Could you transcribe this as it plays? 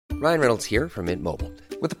Ryan Reynolds here from Mint Mobile.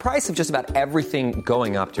 With the price of just about everything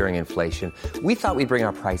going up during inflation, we thought we'd bring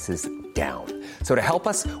our prices down. So to help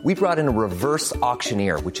us, we brought in a reverse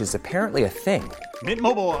auctioneer, which is apparently a thing. Mint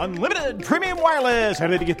Mobile Unlimited Premium Wireless. How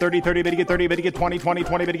to get 30, 30, bit to get 30, bit to get 20, 20,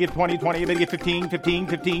 20, bit to get 20, 20, bit to get 15, 15,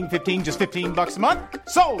 15, 15, just $15 a month?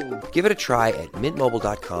 Sold! Give it a try at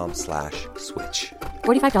mintmobile.com/switch.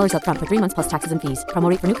 $45 up front for 3 months plus taxes and fees. Promo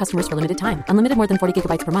rate for new customers for limited time. Unlimited more than 40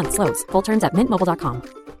 gigabytes per month. Slows full terms at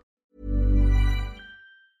mintmobile.com.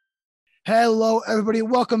 Hello, everybody.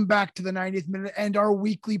 Welcome back to the 90th Minute and our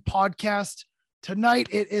weekly podcast. Tonight,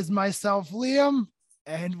 it is myself, Liam,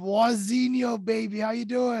 and Wazinho, baby. How you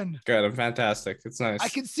doing? Good. I'm fantastic. It's nice. I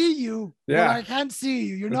can see you, yeah. but I can't see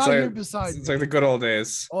you. You're it's not like, here beside me. It's like the good old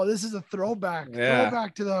days. Oh, this is a throwback. Yeah.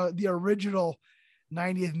 Throwback to the original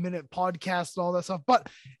 90th Minute podcast and all that stuff. But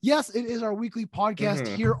yes, it is our weekly podcast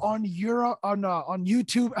here on on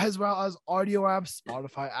YouTube, as well as audio apps,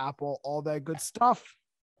 Spotify, Apple, all that good stuff.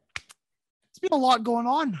 It's been a lot going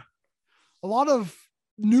on. A lot of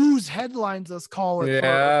news headlines, let's call it.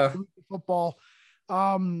 Yeah. For football.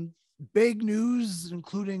 Big news,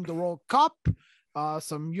 including the World Cup,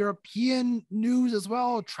 some European news as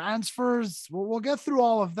well, transfers. We'll get through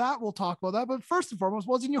all of that. We'll talk about that. But first and foremost,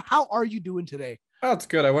 Wazinho, how are you doing today? Oh, it's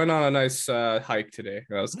good. I went on a nice hike today.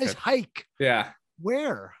 That was nice good. Hike. Yeah.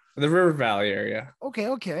 Where? The River Valley area.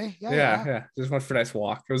 Okay. Yeah. Just went for a nice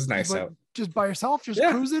walk. It was nice out. Just by yourself, just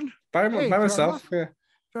cruising? By myself. Yeah.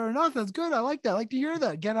 Fair enough. That's good. I like that. I like to hear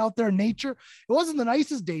that. Get out there in nature. It wasn't the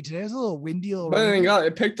nicest day today. It was a little windy. But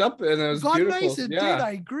it picked up and it was got beautiful. Nice. It did.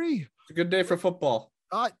 I agree. It's a good day for football.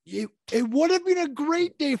 It would have been a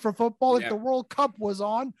great day for football if the World Cup was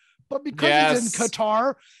on. But because it's in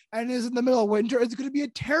Qatar and is in the middle of winter, it's going to be a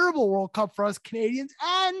terrible World Cup for us Canadians.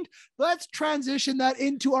 And let's transition that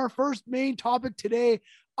into our first main topic today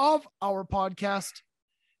of our podcast.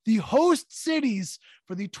 The host cities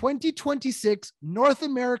for the 2026 North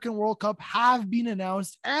American World Cup have been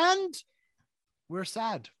announced, and we're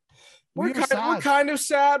sad. We're kind of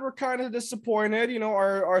sad. We're kind of disappointed. You know,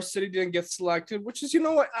 our city didn't get selected, which is, you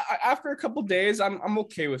know what, after a couple of days, I'm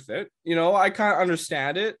okay with it. You know, I kind of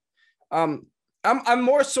understand it. I'm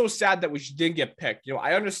more so sad that we didn't get picked. You know,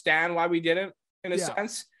 I understand why we didn't in a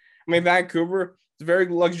sense. I mean, Vancouver, it's a very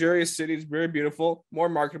luxurious city. It's very beautiful, more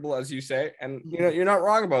marketable, as you say. And, you know, you're not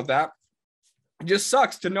wrong about that. It just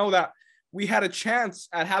sucks to know that we had a chance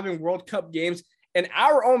at having World Cup games in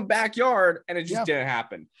our own backyard, and it just didn't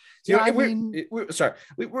happen. So,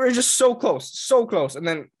 we're just so close. And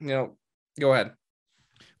then, you know, go ahead.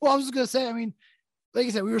 Well, I was just going to say, I mean, like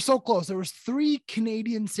I said, we were so close. There was 3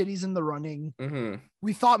 Canadian cities in the running.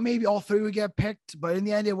 We thought maybe all 3 would get picked, but in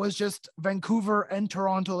the end, it was just Vancouver and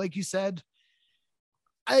Toronto, like you said.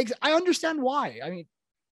 I understand why. I mean,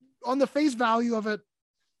 on the face value of it,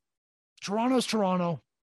 Toronto's Toronto.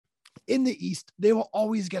 In the East, they will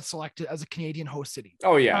always get selected as a Canadian host city.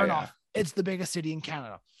 Oh, yeah. It's the biggest city in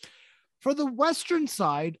Canada. For the Western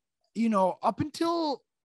side, you know, up until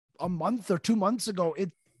a month or 2 months ago,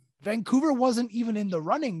 Vancouver wasn't even in the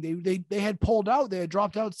running. They had pulled out. They had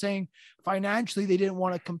dropped out, saying financially they didn't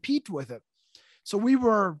want to compete with it. So we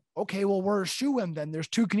were, okay, well, we're a shoo-in then. There's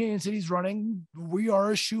 2 Canadian cities running. We are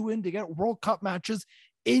a shoo-in to get World Cup matches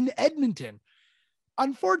in Edmonton.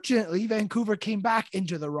 Unfortunately, Vancouver came back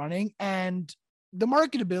into the running, and the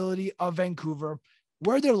marketability of Vancouver,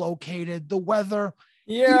 where they're located, the weather,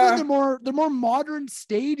 even the more modern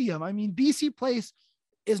stadium. I mean, BC Place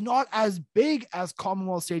is not as big as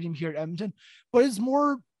Commonwealth Stadium here at Edmonton, but it's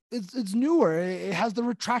newer. It has the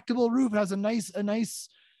retractable roof. It has a nice,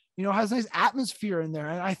 you know, has a nice atmosphere in there.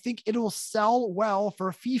 And I think it will sell well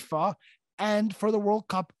for FIFA and for the World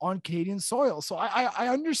Cup on Canadian soil. So I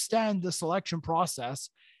understand the selection process.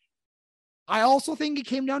 I also think it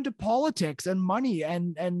came down to politics and money,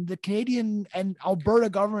 and the Canadian and Alberta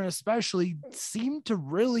government especially seem to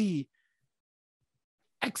really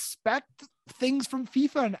expect things from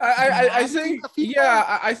FIFA. And I think it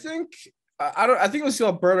was the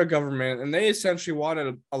Alberta government, and they essentially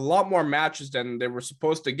wanted a lot more matches than they were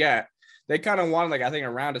supposed to get. They kind of wanted, like, I think a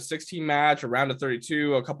round of 16 match, a round of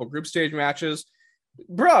 32, a couple group stage matches.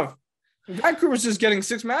 Bruv, Vancouver's just getting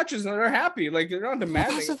 6 matches and they're happy. Like, they're not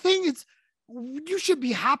demanding. That's the thing. You should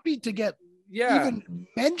be happy to get even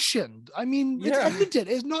mentioned. I mean, it's Edmonton.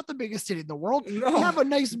 It's not the biggest city in the world. No. We have a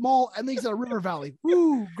nice mall and things at River Valley.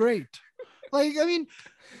 Woo, great. Like, I mean,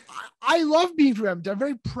 I love being from Edmonton. I'm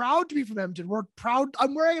very proud to be from Edmonton. We're proud.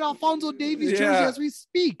 I'm wearing an Alphonso Davies jersey as we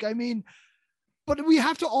speak. I mean, but we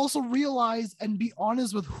have to also realize and be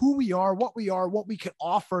honest with who we are, what we can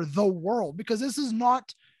offer the world, because this is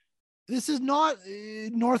not This is not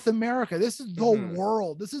North America. This is the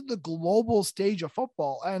world. This is the global stage of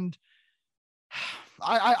football. And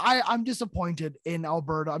I'm disappointed in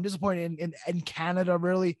Alberta. I'm disappointed in Canada,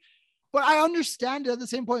 really. But I understand it at the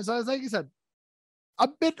same point. So, like you said, a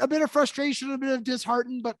bit of frustration, a bit of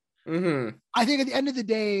disheartened. But I think at the end of the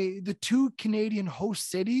day, the two Canadian host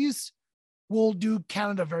cities will do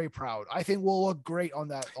Canada very proud. I think we'll look great on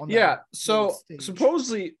that. So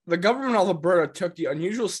supposedly the government of Alberta took the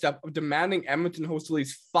unusual step of demanding Edmonton host at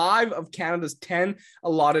least 5 of Canada's 10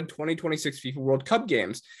 allotted 2026 FIFA World Cup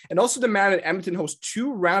games, and also demanded Edmonton host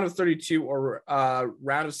 2 round of 32 or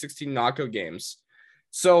round of 16 knockout games.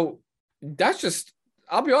 So that's just,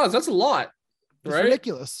 I'll be honest, that's a lot. It's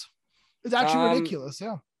ridiculous. It's actually ridiculous.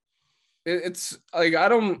 Yeah. It's like, I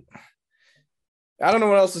don't know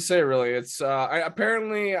what else to say, really. It's I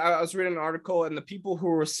was reading an article, and the people who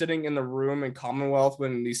were sitting in the room in Commonwealth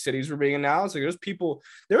when these cities were being announced, like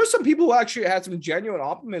there were some people who actually had some genuine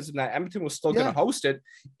optimism that Edmonton was still going to host it,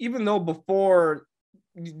 even though before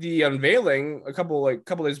the unveiling a couple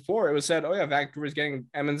days before, it was said, oh yeah, Vancouver's getting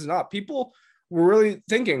Edmonton up. People were really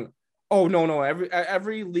thinking, oh no,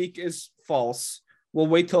 every leak is false. We'll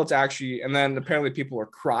wait till it's actually, and then apparently people are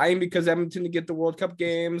crying because Edmonton to get the World Cup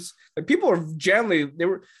games. Like, people are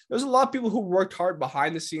there's a lot of people who worked hard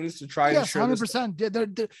behind the scenes to try and ensure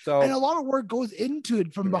 100%. So, and a lot of work goes into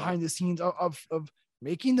it from behind the scenes of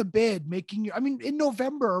making the bid, in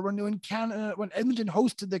November when Edmonton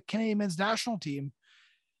hosted the Canadian men's national team,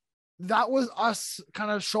 that was us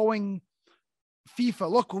kind of showing FIFA,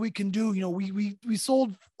 look what we can do. We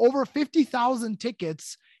sold over 50,000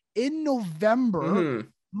 tickets in November,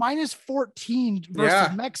 minus 14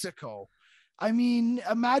 versus Mexico.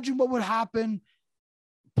 Imagine what would happen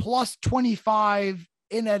plus 25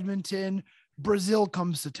 in Edmonton. Brazil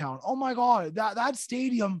comes to town. Oh my God, that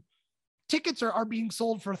stadium tickets are being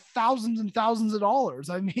sold for thousands and thousands of dollars.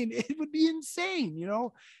 it would be insane,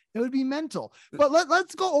 It would be mental. But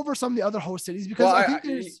let's go over some of the other host cities, because I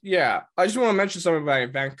just want to mention something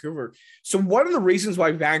about Vancouver. So one of the reasons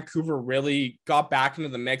why Vancouver really got back into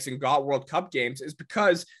the mix and got World Cup games is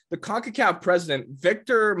because the CONCACAF president,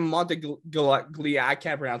 Victor Monteglia, I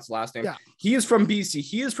can't pronounce the last name. Yeah. He is from BC.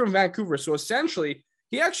 He is from Vancouver. So essentially,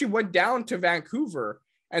 he actually went down to Vancouver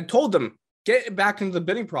and told them, get back into the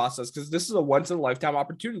bidding process, because this is a once-in-a-lifetime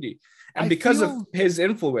opportunity. And because of his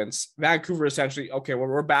influence, Vancouver essentially, okay, well,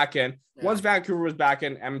 we're back in. Yeah. Once Vancouver was back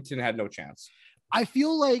in, Edmonton had no chance. I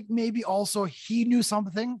feel like maybe also he knew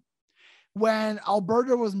something when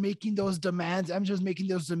Alberta was making those demands. Edmonton was making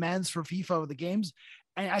those demands for FIFA of the games.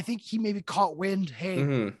 And I think he maybe caught wind,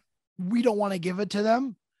 hey, we don't want to give it to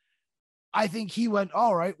them. I think he went,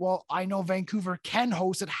 all right, well, I know Vancouver can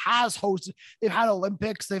host. It has hosted. They've had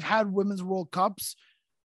Olympics. They've had Women's World Cups.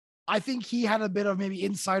 I think he had a bit of maybe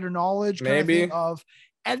insider knowledge of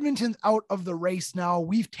Edmonton's out of the race now.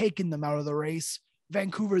 We've taken them out of the race.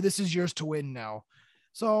 Vancouver, this is yours to win now.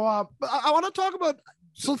 So but I want to talk about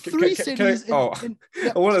three cities. I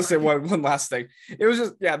want to say one last thing. It was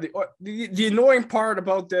just, the annoying part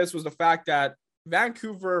about this was the fact that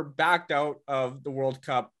Vancouver backed out of the World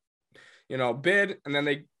Cup bid, and then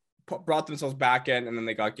they brought themselves back in, and then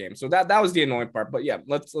they got games. So that was the annoying part. But yeah,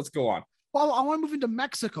 let's go on. Well, I want to move into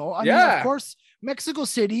Mexico. Of course, Mexico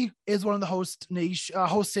City is one of the host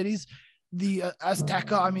cities. The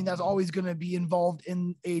Azteca, that's always going to be involved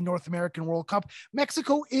in a North American World Cup.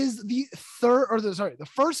 Mexico is the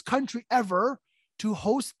first country ever to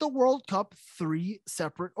host the World Cup 3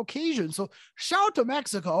 separate occasions. So shout out to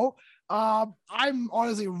Mexico. I'm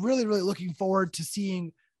honestly really, really looking forward to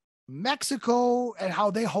seeing Mexico and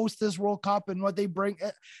how they host this World Cup and what they bring.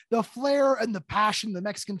 The flair and the passion the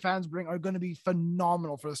Mexican fans bring are going to be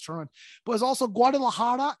phenomenal for this tournament. But it's also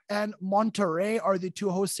Guadalajara and Monterrey are the 2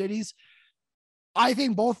 host cities. I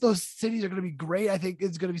think both those cities are going to be great. I think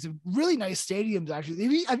it's going to be some really nice stadiums,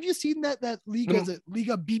 actually. Have you seen that Liga? Is it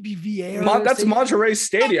Liga BBVA? That's Monterrey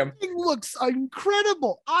Stadium. That thing looks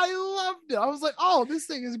incredible. I loved it. I was like, oh, this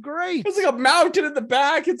thing is great. It's like a mountain in the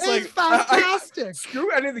back. It's like fantastic.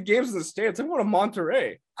 Screw any of the games in the States. I'm going to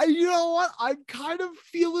Monterrey. You know what? I'm kind of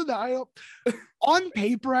feeling that. On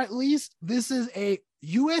paper, at least, this is a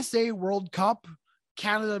USA World Cup,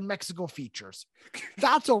 Canada and Mexico features.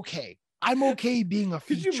 That's okay. I'm okay being a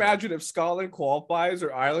feature. Could you imagine if Scotland qualifies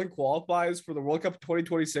or Ireland qualifies for the World Cup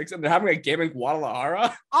 2026 and they're having a game in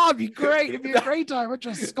Guadalajara? Oh, it'd be great. It'd be a great time. Which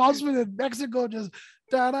is Scotsman and Mexico just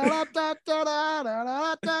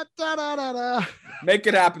make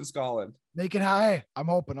it happen, Scotland. Make it high. I'm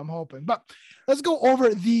hoping. But let's go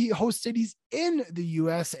over the host cities in the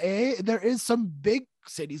USA. There is some big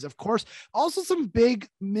cities, of course. Also some big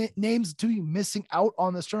names to be missing out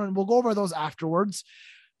on this tournament. We'll go over those afterwards.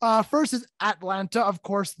 First is Atlanta, of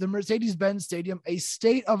course, the Mercedes-Benz Stadium, a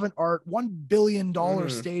state-of-an-art $1 billion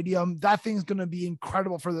stadium. That thing's going to be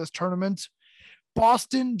incredible for this tournament.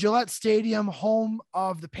 Boston, Gillette Stadium, home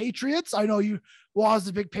of the Patriots. I know you, Waz,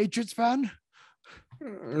 a big Patriots fan.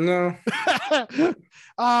 No.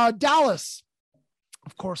 Dallas,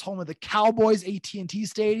 of course, home of the Cowboys, AT&T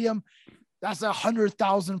Stadium. That's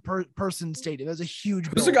 100,000 person stadium. That's a huge.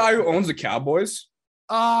 Who's the guy who owns the Cowboys?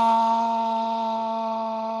 I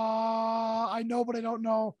know, but I don't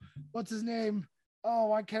know. What's his name? Oh,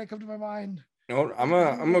 why can't it come to my mind? No, I'm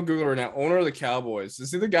a Google right now. Owner of the Cowboys.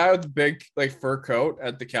 Is he the guy with the big like fur coat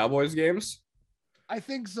at the Cowboys games? I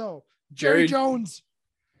think so. Jerry Jones.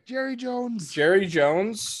 Fur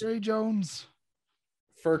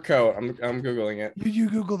coat. I'm Googling it. You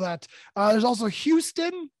Google that. There's also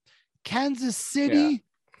Houston, Kansas City,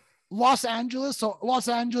 Los Angeles. So Los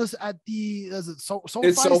Angeles at the SoFi?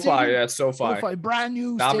 It's SoFi. Stadium? Yeah, it's SoFi. Brand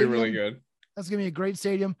new. That'll stadium. be really good. That's gonna be a great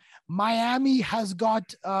stadium. Miami has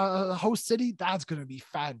got a host city. That's gonna be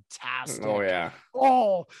fantastic. Oh yeah.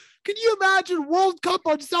 Oh, can you imagine World Cup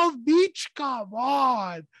on South Beach? Come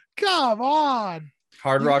on.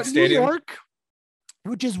 Hard Rock Stadium, New York,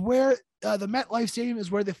 which is where the MetLife Stadium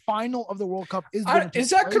is, where the final of the World Cup is. Is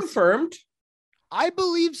that confirmed? I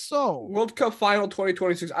believe so. World Cup final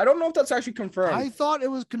 2026. I don't know if that's actually confirmed. I thought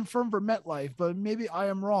it was confirmed for MetLife, but maybe I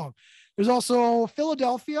am wrong. There's also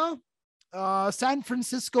Philadelphia, San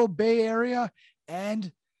Francisco Bay Area,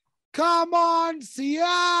 and come on,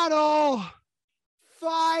 Seattle,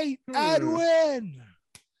 fight and win.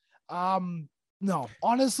 No,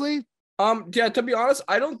 honestly. Yeah, to be honest,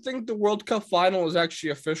 I don't think the World Cup final is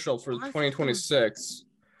actually official for 2026.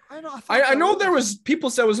 I know there was people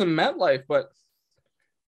said it was in MetLife, but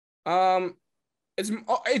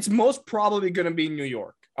it's most probably going to be New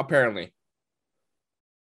York. Apparently,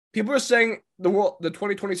 people are saying the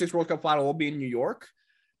 2026 World Cup final will be in New York.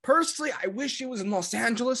 Personally, I wish it was in Los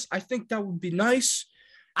Angeles. I think that would be nice.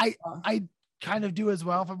 I kind of do as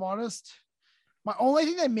well, if I'm honest. My only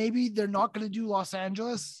thing that maybe they're not going to do Los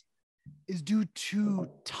Angeles is due to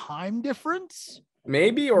time difference.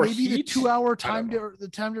 Maybe the 2 hour time the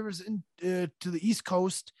time difference to the East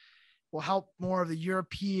Coast will help more of the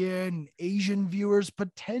European, Asian viewers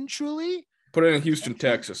potentially. Put it in Houston,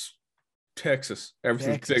 Texas.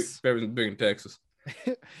 Everything's big in Texas.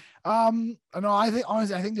 I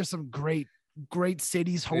think there's some great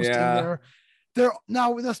cities hosting there.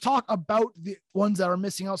 Now let's talk about the ones that are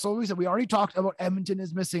missing out. So we already talked about Edmonton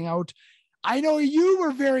is missing out. I know you were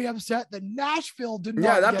very upset that Nashville did not.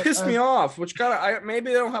 Yeah, that pissed me off. Which maybe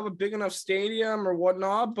they don't have a big enough stadium or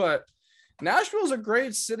whatnot, but Nashville is a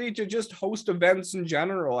great city to just host events in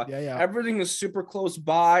general. Yeah. Everything is super close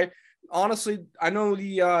by. Honestly, I know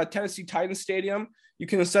the Tennessee Titans Stadium. You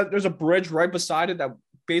can there's a bridge right beside it that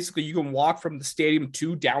basically you can walk from the stadium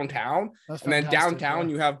to downtown. And then downtown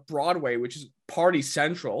you have Broadway, which is party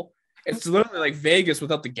central. It's literally like Vegas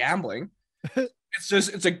without the gambling.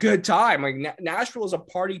 It's a good time. Like Nashville is a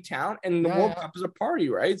party town, and the World Cup is a party,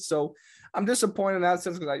 right? So I'm disappointed in that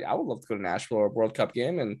sense because I would love to go to Nashville or a World Cup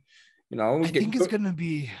game, and I think it's gonna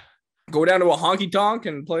be go down to a honky tonk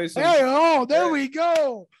and play some. There we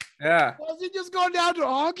go. Yeah. Was it just going down to a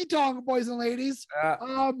honky tonk, boys and ladies?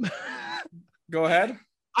 Go ahead.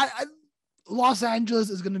 Los Angeles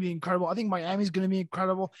is going to be incredible. I think Miami is going to be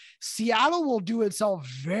incredible. Seattle will do itself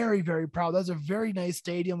very, very proud. That's a very nice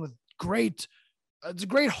stadium with it's a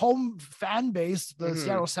great home fan base, the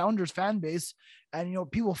Seattle Sounders fan base.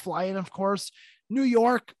 And, people fly in, of course. New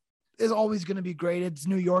York is always going to be great. It's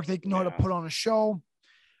New York. They know how to put on a show.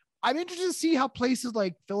 I'm interested to see how places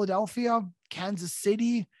like Philadelphia, Kansas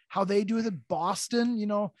City, how they do it. Boston,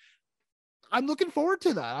 I'm looking forward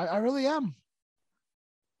to that. I really am.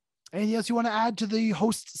 Anything else you want to add to the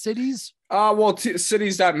host cities?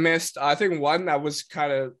 Cities that missed. I think one that was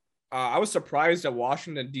kind of, I was surprised that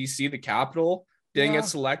Washington, D.C., the capital, didn't get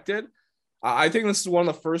selected. I think this is one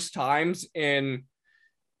of the first times in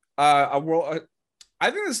a world.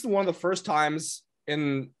 I think this is one of the first times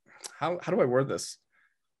in, how do I word this?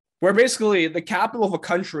 Where basically the capital of a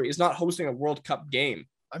country is not hosting a World Cup game.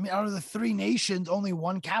 I mean, out of the three nations, only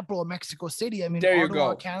one capital of Mexico City. I mean, there you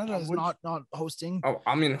Ottawa, go. Canada is not hosting. Oh,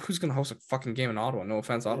 I mean, who's going to host a fucking game in Ottawa? No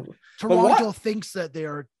offense, Ottawa. Toronto thinks that they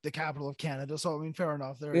are the capital of Canada. So, I mean, fair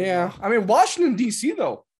enough. I mean, Washington, D.C.,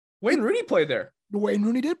 though. Wayne Rooney played there. Wayne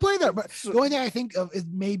Rooney did play there, but the only thing I think of is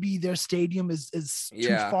maybe their stadium is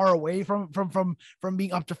too far away from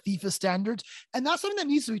being up to FIFA standards. And that's something that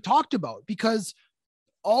needs to be talked about, because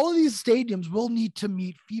all of these stadiums will need to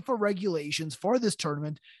meet FIFA regulations for this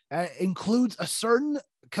tournament. Includes a certain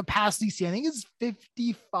capacity. I think it's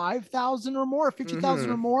 55,000 or more, 50,000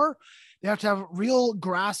 or more. They have to have real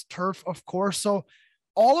grass turf, of course. So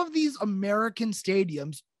all of these American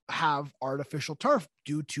stadiums have artificial turf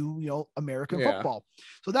due to, American football.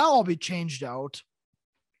 So that'll all be changed out.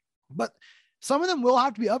 But some of them will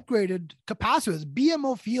have to be upgraded capacity.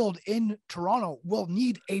 BMO Field in Toronto will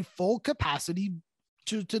need a full capacity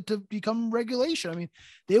to become regulation. I mean,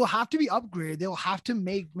 they will have to be upgraded. They will have to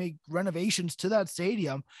make renovations to that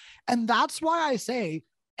stadium. And that's why I say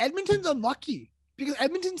Edmonton's unlucky, because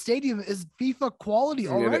Edmonton Stadium is FIFA quality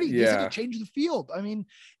already. They have to change the field. I mean,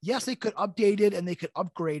 yes, they could update it and they could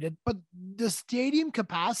upgrade it, but the stadium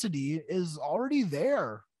capacity is already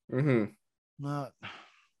there. It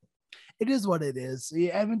is what it is.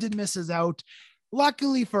 Edmonton misses out.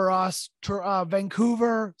 Luckily for us,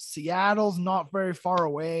 Vancouver, Seattle's not very far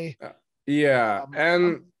away.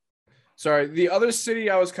 Sorry, the other city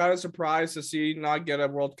I was kind of surprised to see not get a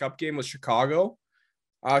World Cup game was Chicago.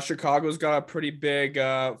 Chicago's got a pretty big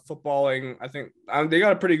footballing. I think they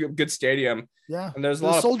got a pretty good stadium. Yeah, and there's a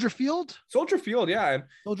lot of Soldier Field. Yeah,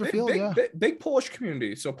 big Polish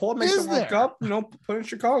community. So Poland makes the World Cup. Put in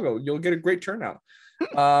Chicago, you'll get a great turnout.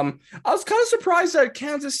 I was kind of surprised that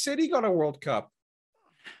Kansas City got a World Cup.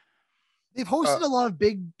 They've hosted a lot of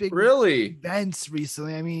big events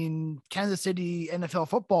recently. I mean, Kansas City NFL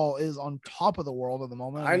football is on top of the world at the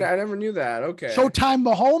moment. I never knew that. Okay. Showtime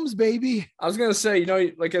Mahomes, baby. I was going to say,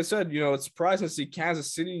 like I said, it's surprising to see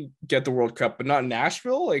Kansas City get the World Cup, but not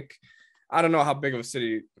Nashville. Like, I don't know how big of a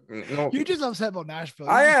city. You're just upset about Nashville.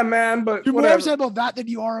 I am, man, but you're more upset about that than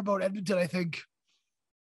you are about Edmonton, I think.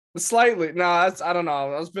 Slightly. No, I don't know.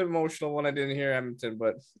 I was a bit emotional when I didn't hear Edmonton,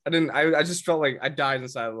 but I just felt like I died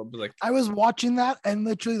inside a little bit. Like, I was watching that, and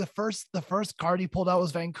literally the first card he pulled out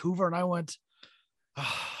was Vancouver, and I went,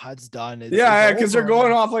 that's done. Because they're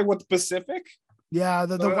going off like what, the Pacific? Yeah,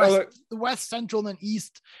 the west, central, and then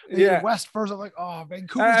east. West first. I'm like,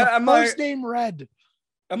 Vancouver's the first name red.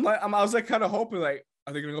 I was like kind of hoping, like,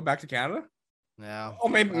 are they gonna go back to Canada? Yeah. Oh,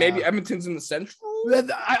 maybe Edmonton's in the central.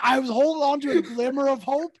 I was holding on to a glimmer of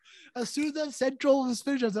hope. As soon as that central was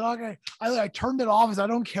finished, I said, okay. I turned it off. I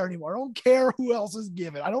don't care anymore. I don't care who else is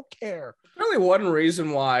given. I don't care. Really, another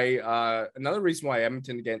reason why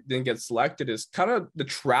Edmonton didn't get selected is kind of the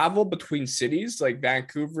travel between cities like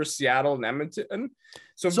Vancouver, Seattle, and Edmonton.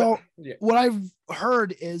 So what I've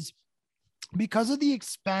heard is because of the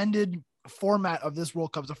expanded format of this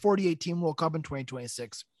World Cup, the 48-team World Cup in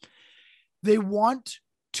 2026, they want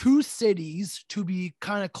two cities to be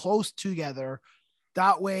kind of close together.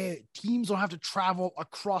 That way teams don't have to travel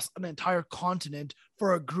across an entire continent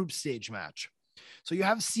for a group stage match. So you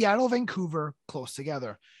have Seattle, Vancouver close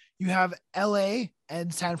together. You have LA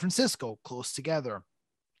and San Francisco close together.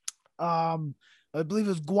 I believe it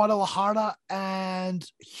was Guadalajara and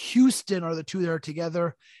Houston are the two that are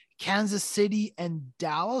together. Kansas City and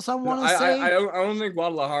Dallas, I want to say. I don't think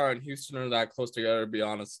Guadalajara and Houston are that close together, to be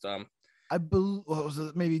honest. I believe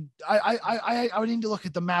maybe I would need to look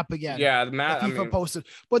at the map again. Yeah, the map FIFA posted,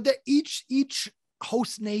 but each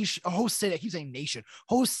host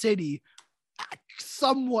city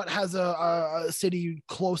somewhat has a city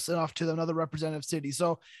close enough to another representative city.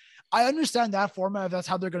 So I understand that format. If that's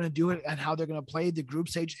how they're going to do it and how they're going to play the group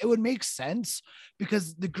stage, it would make sense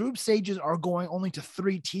because the group stages are going only to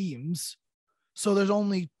 3 teams. So there's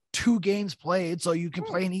only 2 games played. So you can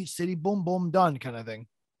play in each city, boom, boom, done kind of thing.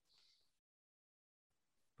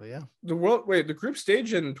 But yeah. The group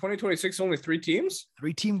stage in 2026, only 3 teams?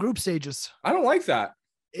 3-team group stages. I don't like that.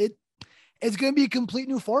 It's going to be a complete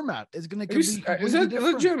new format. It's going to be is it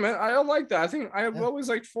legitimate? I don't like that. I think I've always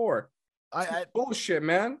liked 4. Bullshit,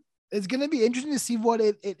 man. It's going to be interesting to see what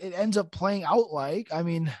it ends up playing out like. I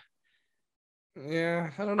mean,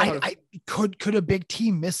 yeah, I don't know. Could a big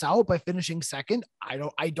team miss out by finishing second? I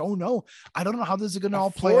don't know. I don't know how this is going to all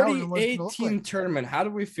play out. 48-team tournament. How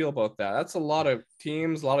do we feel about that? That's a lot of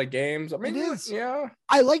teams, a lot of games. I mean, it is. Yeah.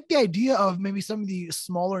 I like the idea of maybe some of the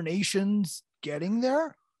smaller nations getting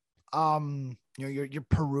there. Your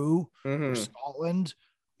Peru, your Scotland,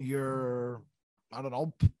 your I don't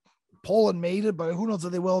know. Poland made it, but who knows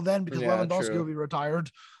if they will then because Lewandowski will be retired.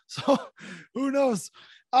 So who knows?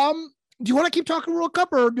 Do you want to keep talking World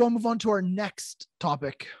Cup or do you want to move on to our next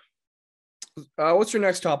topic? What's your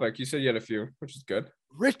next topic? You said you had a few, which is good.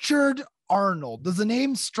 Richard Arnold. Does the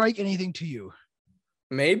name strike anything to you?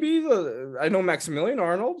 Maybe I know Maximilian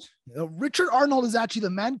Arnold. Richard Arnold is actually the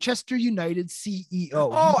Manchester United CEO.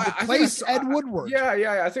 Oh, he replaced Ed Woodward.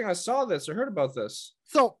 Yeah. I think I saw this. I heard about this.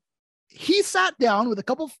 So he sat down with a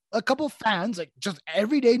couple fans, like just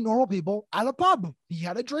everyday normal people at a pub. He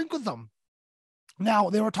had a drink with them. Now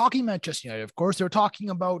they were talking Manchester United, of course. They were talking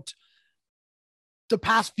about the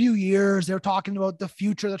past few years. They were talking about the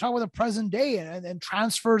future. They're talking about the present day and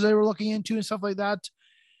transfers they were looking into and stuff like that.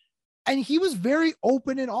 And he was very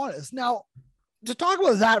open and honest. Now, to talk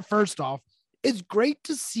about that, first off, it's great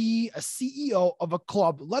to see a CEO of a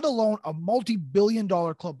club, let alone a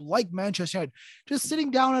multi-billion-dollar club like Manchester United, just sitting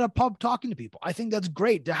down at a pub talking to people. I think that's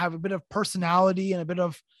great to have a bit of personality and a bit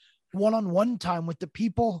of one-on-one time with the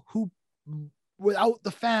people who, without the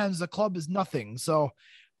fans, the club is nothing. So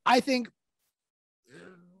I think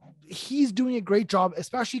he's doing a great job,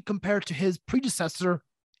 especially compared to his predecessor,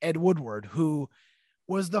 Ed Woodward, who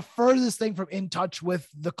was the furthest thing from in touch with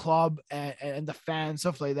the club and the fans,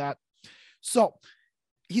 stuff like that. So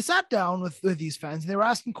he sat down with these fans and they were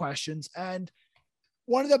asking questions. And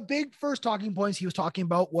one of the big first talking points he was talking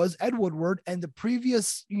about was Ed Woodward and the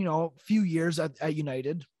previous, few years at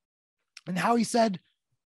United, and how he said,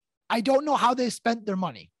 I don't know how they spent their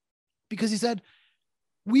money, because he said,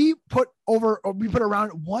 we put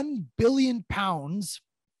around £1 billion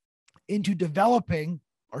into developing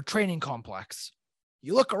our training complex.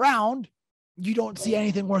 You look around, you don't see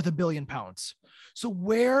anything worth £1 billion. So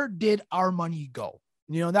where did our money go?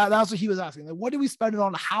 That's what he was asking. Like, what did we spend it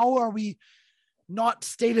on? How are we not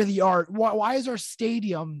state of the art? Why is our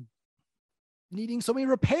stadium needing so many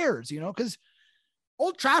repairs? Because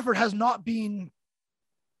Old Trafford has not been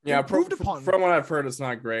improved upon. From what I've heard, it's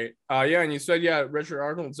not great. And you said, Richard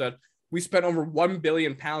Arnold said, we spent over £1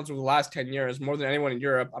 billion over the last 10 years, more than anyone in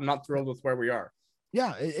Europe. I'm not thrilled with where we are.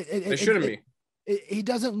 Yeah. They shouldn't be. He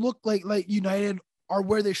doesn't look like United are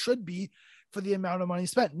where they should be for the amount of money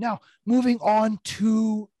spent. Now, moving on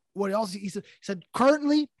to what else he said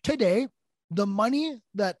currently today, the money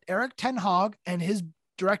that Eric Ten Hag and his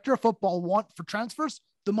director of football want for transfers,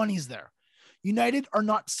 the money's there. United are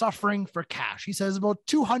not suffering for cash. He says about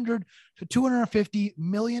 200 to 250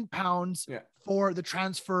 million pounds for the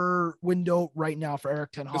transfer window right now for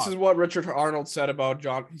Eric Ten Hag. This is what Richard Arnold said about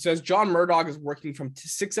John. He says John Murdoch is working from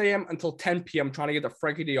 6 a.m. until 10 p.m. trying to get the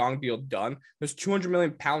Frankie de Jong deal done. There's 200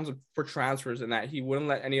 million pounds for transfers in that. He wouldn't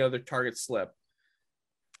let any other target slip.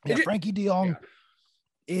 Yeah, Frankie de Jong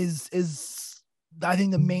is I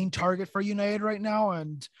think the main target for United right now.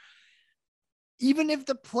 And even if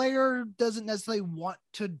the player doesn't necessarily want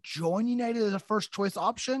to join United as a first choice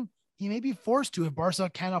option, he may be forced to if Barca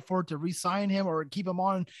can't afford to re-sign him or keep him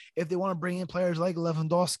on if they want to bring in players like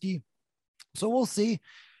Lewandowski. So we'll see.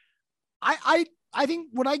 I think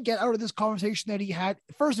what I get out of this conversation that he had,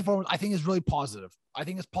 first and foremost, I think is really positive. I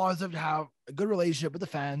think it's positive to have a good relationship with the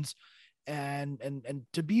fans and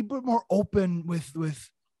to be a bit more open with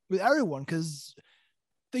everyone, because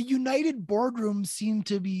the United boardroom seemed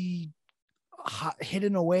to be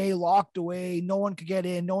hidden away, locked away. No one could get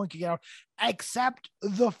in, no one could get out, except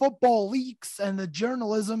the football leaks and the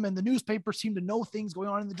journalism and the newspaper seem to know things going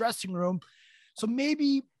on in the dressing room. So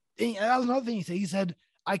maybe that was another thing he said. He said,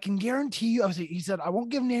 I can guarantee you, he said, I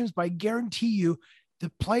won't give names, but I guarantee you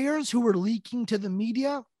the players who were leaking to the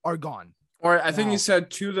media are gone. Or I think he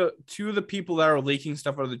said two of the people that are leaking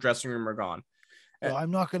stuff out of the dressing room are gone. Well,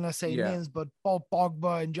 I'm not going to say names, but Paul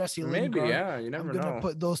Pogba and Jesse Lingard. Maybe, you never know. I'm going to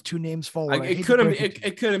put those two names forward. It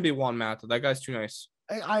couldn't be Juan Mata. That guy's too nice.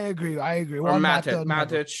 I agree. Or Matic,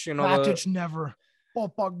 Matic never.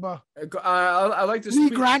 Paul Pogba. I like this.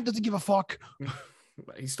 Lee Grant doesn't give a fuck.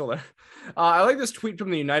 He's still there. I like this tweet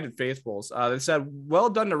from the United Faithfuls. They said,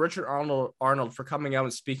 well done to Richard Arnold for coming out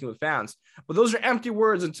and speaking with fans. But those are empty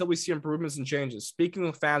words until we see improvements and changes. Speaking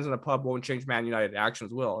with fans in a pub won't change Man United.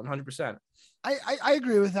 Actions will, 100%. I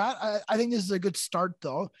agree with that. I think this is a good start,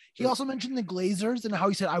 though. He also mentioned the Glazers and how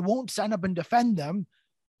he said, I won't stand up and defend them,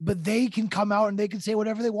 but they can come out and they can say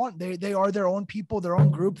whatever they want. They are their own people, their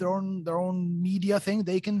own group, their own media thing.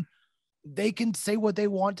 They can say what they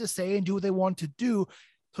want to say and do what they want to do.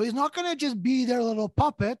 So he's not going to just be their little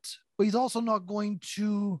puppet, but he's also not going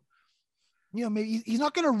to, maybe he's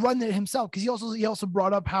not going to run it himself, because he also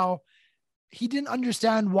brought up how he didn't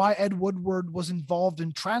understand why Ed Woodward was involved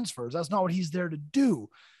in transfers. That's not what he's there to do.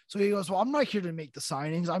 So he goes, well, I'm not here to make the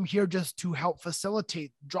signings. I'm here just to help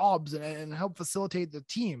facilitate jobs and help facilitate the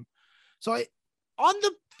team. So on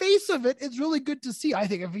the face of it, it's really good to see. I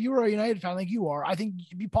think if you were a United fan like you are, I think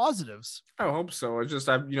you'd be positives. I hope so. It's just,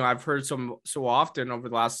 I've heard so often over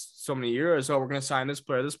the last so many years, we're going to sign this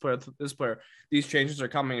player. These changes are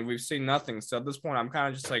coming, and we've seen nothing. So at this point, I'm kind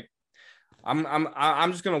of just like,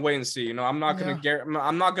 I'm just gonna wait and see. You know, I'm not gonna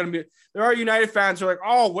be. There are United fans who are like,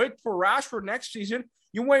 oh, wait for Rashford next season.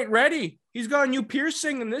 You ain't ready. He's got a new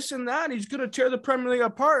piercing and this and that. He's gonna tear the Premier League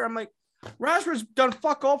apart. I'm like, Rashford's done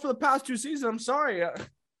fuck all for the past 2 seasons. I'm sorry.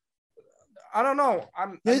 I don't know.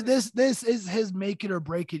 This is his make it or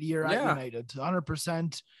break it year at United.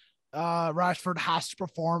 100%. Rashford has to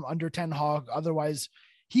perform under Ten Hag, otherwise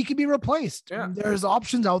he could be replaced. Yeah. There's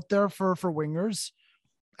options out there for wingers,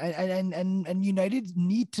 and United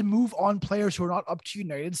need to move on players who are not up to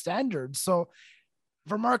United standards. So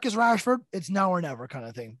for Marcus Rashford, it's now or never kind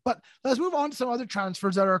of thing. But let's move on to some other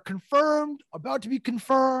transfers that are confirmed, about to be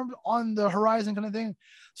confirmed, on the horizon kind of thing.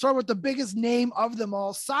 Start with the biggest name of them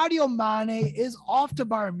all. Sadio Mane is off to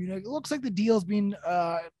Bayern Munich. It looks like the deal's been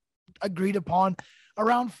agreed upon,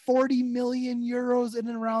 around 40 million euros in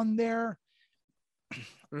and around there.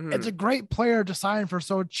 Mm-hmm. It's a great player to sign for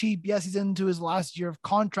so cheap. Yes, he's into his last year of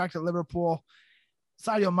contract at Liverpool.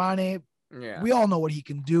 Sadio Mane, we all know what he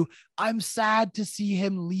can do. I'm sad to see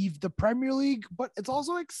him leave the Premier League, but it's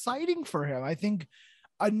also exciting for him. I think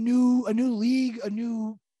a new league, a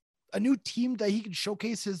new team that he can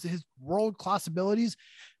showcase his world-class abilities.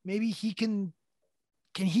 Maybe he can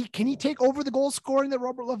he take over the goal scoring that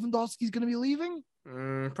Robert Lewandowski is going to be leaving?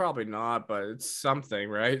 Probably not, but it's something,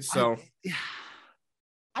 right? So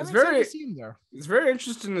it's very to see him there. It's very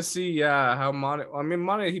interesting to see how Mane. I mean,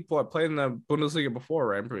 Mane, he played in the Bundesliga before,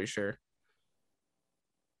 right? I'm pretty sure.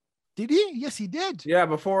 Did he? Yes, he did. Yeah,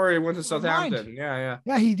 before he went to Southampton. Yeah,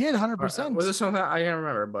 he did. 100%. Was it Southampton? I can't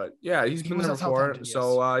remember, but yeah, he's been there before. Yes.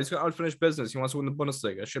 So he's got unfinished business. He wants to win the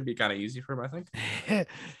Bundesliga. It should be kind of easy for him, I think.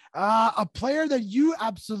 A player that you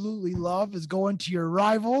absolutely love is going to your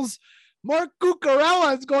rivals. Marc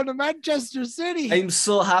Cucurella is going to Manchester City. I'm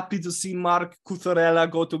so happy to see Marc Cucurella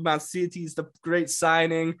go to Man City. It's a great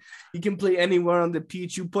signing. He can play anywhere on the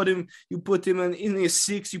pitch. You put him in a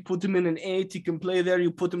 6, you put him in an 8, he can play there.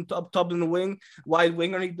 You put him top in the wing, wide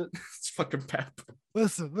winger. It's fucking Pep.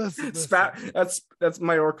 Listen. That's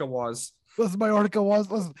Mallorca was. Listen,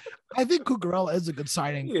 I think Cucurella is a good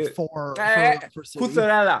signing for City.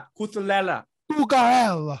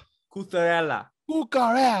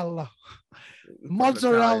 Cucurella.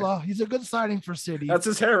 Mozzarella. He's a good signing for City. That's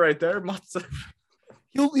his hair right there.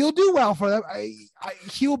 He'll do well for them.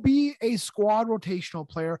 He'll be a squad rotational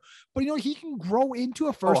player, but he can grow into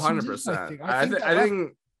a first. 100%.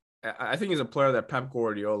 I think he's a player that Pep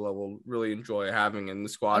Guardiola will really enjoy having in the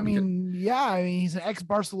squad. I mean, he's an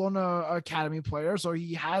ex-Barcelona academy player, so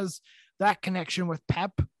he has that connection with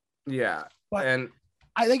Pep. Yeah, but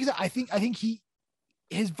I think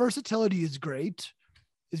his versatility is great.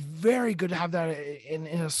 It's very good to have that in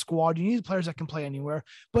a squad. You need players that can play anywhere.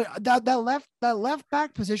 But that left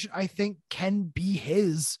back position, I think, can be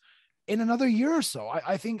his in another year or so.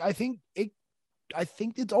 I think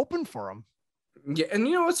it's open for him. Yeah, and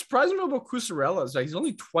what's surprising me about Cucurella is that he's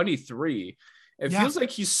only 23. It feels like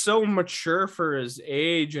he's so mature for his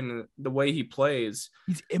age and the way he plays.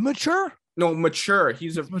 He's immature? No, mature.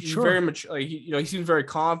 He's very mature. Like he seems very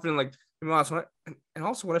confident. Like, and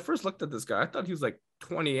also when I first looked at this guy, I thought he was like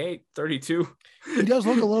 28, 32. He does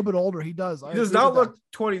look a little bit older. He does. He does not look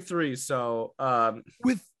 23. So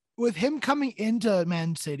with him coming into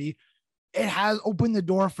Man City, it has opened the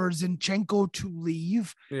door for Zinchenko to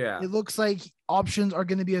leave. Yeah. It looks like options are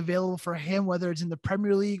going to be available for him, whether it's in the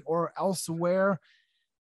Premier League or elsewhere.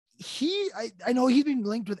 I know he's been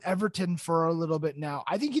linked with Everton for a little bit now.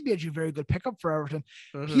 I think he'd be actually a very good pickup for Everton.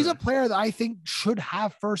 Mm-hmm. He's a player that I think should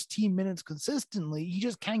have first team minutes consistently. He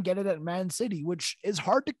just can't get it at Man City, which is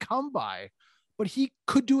hard to come by, but he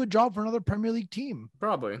could do a job for another Premier League team.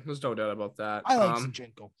 Probably. There's no doubt about that. I like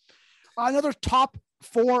Zinchenko. Another top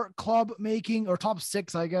 4 club making, or top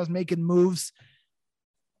 6, I guess, making moves.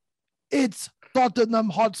 It's Tottenham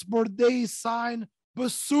Hotspur. They sign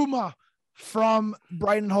Bissouma from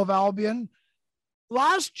Brighton Hove Albion.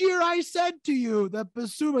 Last year, I said to you that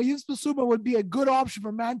Bissouma would be a good option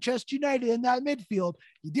for Manchester United in that midfield.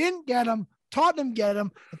 You didn't get him. Tottenham get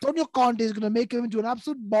him. Antonio Conte is going to make him into an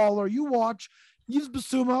absolute baller. You watch. Yves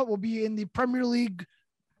Bissouma will be in the Premier League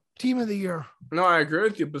Team of the Year. No, I agree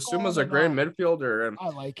with you. Bissouma's a great midfielder. And I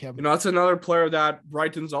like him. That's another player that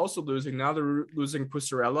Brighton's also losing. Now they're losing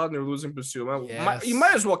Cucurella and they're losing Bissouma. Yes. You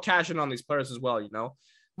might as well cash in on these players as well,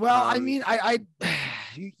 Well, I mean,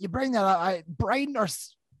 you bring that up.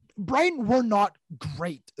 Brighton were not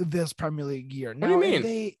great this Premier League year. What do you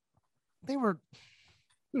mean? They were.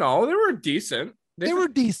 No, they were decent. They were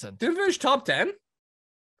decent. Didn't finish top 10.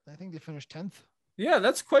 I think they finished 10th. Yeah,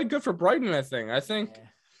 that's quite good for Brighton. I think.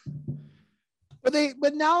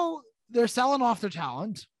 But now they're selling off their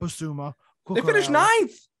talent. Bissouma. They finished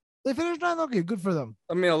 9th. They finished 9th. Okay, good for them.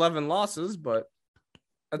 I mean, 11 losses, but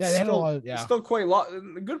that's They had still, a lot. Yeah, still quite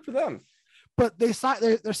good for them. But they're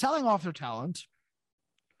selling off their talent.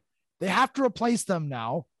 They have to replace them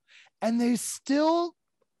now, and they still,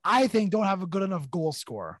 I think, don't have a good enough goal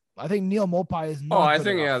scorer. I think Neil Mopai is not. I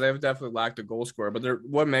think enough. They've definitely lacked a goal scorer, but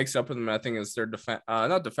what makes up for them, I think, is their defense.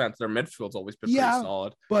 Not defense, their midfield's always been pretty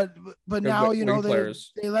solid. But now they're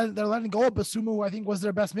letting go of Basuma, who I think was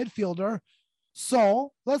their best midfielder.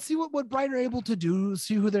 So let's see what Brighton are able to do.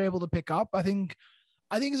 See who they're able to pick up. I think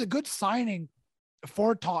it's a good signing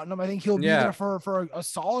for Tottenham. I think he'll be there for a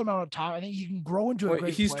solid amount of time. I think he can grow into a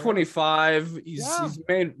great He's player. 25. He's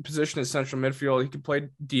main position is central midfield. He can play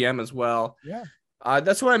DM as well. Yeah.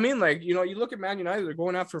 That's what I mean. Like, you look at Man United, they're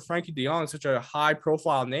going after Frankie de Jong, such a high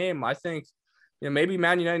profile name. I think, maybe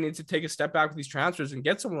Man United needs to take a step back with these transfers and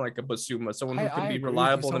get someone like a Basuma, someone who can be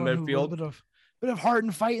reliable in the midfield. Bit of heart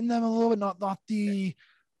and fight in them a little bit, not the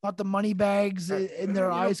money bags in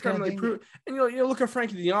their eyes kind of thing. And you look at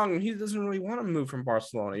Frankie de Jong, and he doesn't really want to move from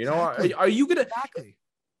Barcelona. Exactly. Are you gonna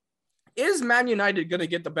Is Man United gonna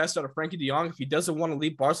get the best out of Frankie de Jong if he doesn't want to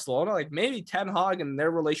leave Barcelona? Like, maybe Ten Hag and their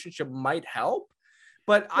relationship might help,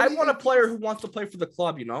 but I want a player who wants to play for the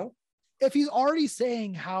club. If he's already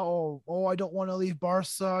saying how I don't want to leave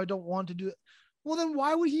Barca, I don't want to do it. Well, then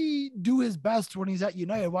why would he do his best when he's at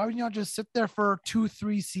United? Why would he not just sit there for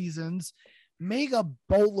 2-3 seasons, make a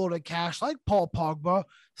boatload of cash like Paul Pogba,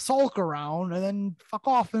 sulk around, and then fuck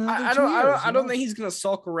off? I don't think he's gonna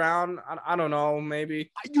sulk around. I don't know.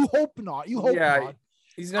 Maybe you hope not. You hope not.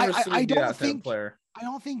 He's never seen that type of player. I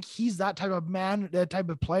don't think he's that type of man, that type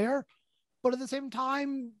of player. But at the same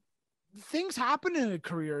time, things happen in a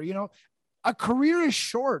career. A career is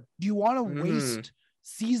short. Do you want to waste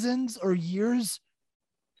seasons or years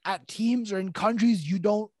at teams or in countries you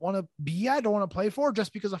don't want to be at, don't want to play for,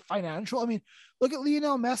 just because of financial? I mean, look at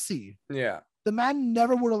Lionel Messi. Yeah. The man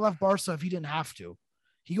never would have left Barca if he didn't have to.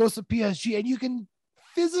 He goes to PSG, and you can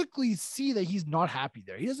physically see that he's not happy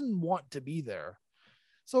there. He doesn't want to be there.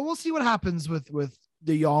 So we'll see what happens with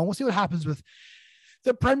De Jong. We'll see what happens with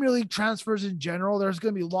the Premier League transfers in general. There's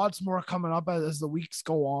going to be lots more coming up as the weeks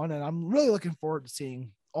go on, and I'm really looking forward to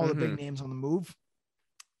seeing all the big names on the move.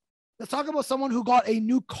 Let's talk about someone who got a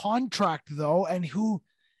new contract, though, and who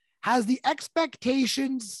has the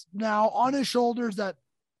expectations now on his shoulders that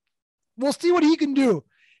we'll see what he can do.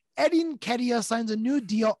 Eddie Nketiah signs a new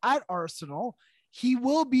deal at Arsenal. He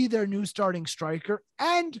will be their new starting striker,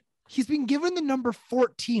 and he's been given the number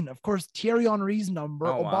 14. Of course, Thierry Henry's number,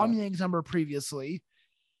 Aubameyang's number previously.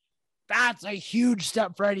 That's a huge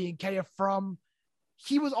step for Eddie Nketiah.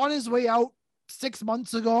 He was on his way out 6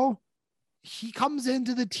 months ago. He comes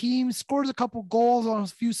into the team, scores a couple goals on a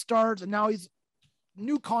few starts, and now he's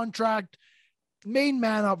new contract, main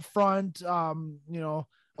man up front.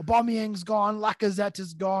 Aubameyang's gone, Lacazette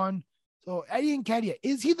is gone. So Eddie Nketiah,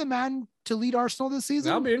 is he the man to lead Arsenal this season?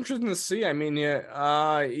 That'll be interesting to see. I mean,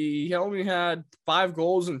 he only had 5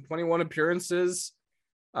 goals in 21 appearances.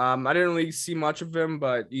 I didn't really see much of him,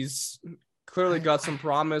 but he's clearly got some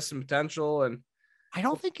promise and potential. And I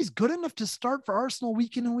don't think he's good enough to start for Arsenal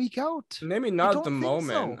week in and week out. Maybe not at the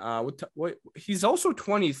moment. So. He's also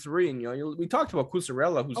 23, and we talked about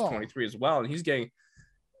Cucurella, who's 23 as well, and he's getting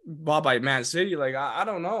bought by Man City. Like, I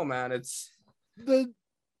don't know, man.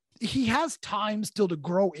 He has time still to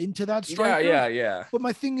grow into that striker. Yeah. But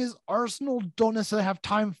my thing is, Arsenal don't necessarily have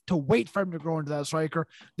time to wait for him to grow into that striker.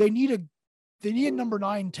 They need a number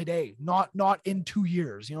 9 today, not in 2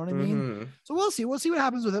 years. You know what I mean? So we'll see. We'll see what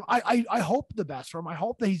happens with him. I hope the best for him. I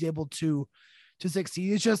hope that he's able to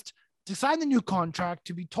succeed. It's just to sign the new contract,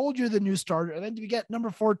 to be told you're the new starter, and then to get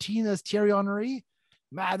number 14 as Thierry Henry.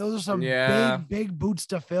 Man, those are some big boots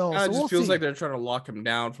to fill. It just feels like they're trying to lock him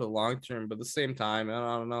down for the long term, but at the same time,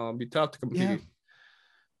 I don't know. It'd be tough to compete.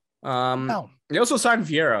 Yeah. They also signed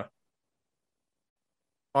Vieira.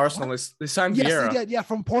 Arsenal, they signed Vieira. Yes, yeah,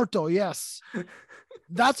 from Porto, yes.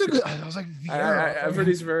 That's a good. I was like, Vieira. I've heard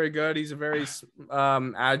he's very good. He's a very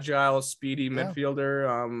agile, speedy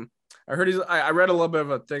midfielder. I heard I read a little bit of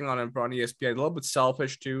a thing on him on ESPN, a little bit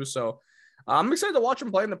selfish too. So I'm excited to watch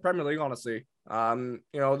him play in the Premier League, honestly.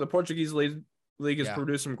 The Portuguese league has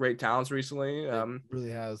produced some great talents recently. It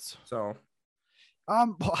really has. So,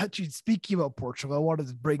 well, actually, speaking about Portugal, I wanted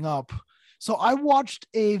to bring up. So I watched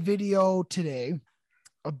a video today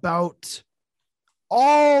about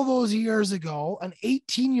all those years ago, an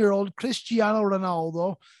 18-year-old Cristiano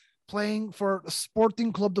Ronaldo playing for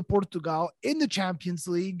Sporting Club de Portugal in the Champions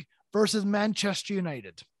League versus Manchester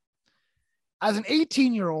United. As an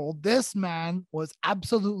 18-year-old, this man was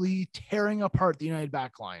absolutely tearing apart the United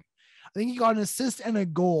backline. I think he got an assist and a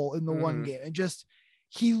goal in the one game. And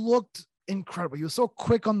he looked incredible. He was so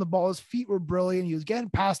quick on the ball. His feet were brilliant. He was getting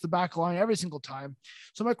past the back line every single time.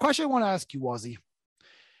 So my question I want to ask you, Wazzy,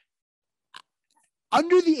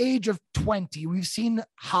 under the age of 20, we've seen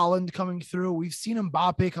Haaland coming through. We've seen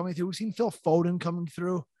Mbappe coming through. We've seen Phil Foden coming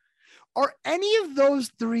through. Are any of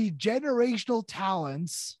those three generational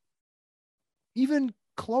talents even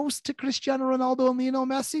close to Cristiano Ronaldo and Lionel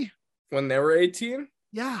Messi? When they were 18?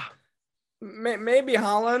 Yeah. Maybe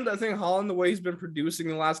Haaland. I think Haaland, the way he's been producing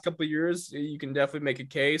in the last couple of years, you can definitely make a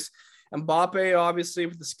case. Mbappe, obviously,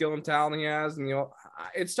 with the skill and talent he has. And,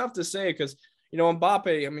 it's tough to say because,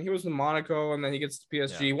 Mbappe, I mean, he was in Monaco and then he gets to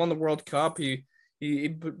PSG. He won the World Cup. He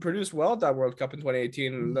produced well at that World Cup in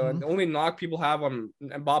 2018. Mm-hmm. The only knock people have on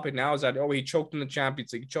Mbappe now is that, he choked in the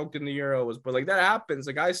Champions League, he choked in the Euros. But, that happens.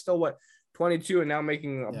 The guy's still, 22 and now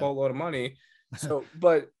making a boatload of money. So,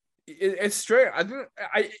 but it's straight.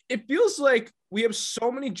 It feels like we have so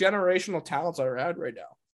many generational talents on our head right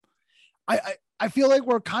now. I feel like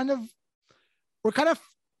we're trying to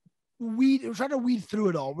weed through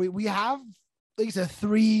it all. We have, like you said,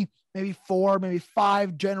 3, maybe 4, maybe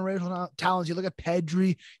 5 generational talents. You look at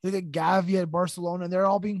Pedri, you look at Gavi at Barcelona, and they're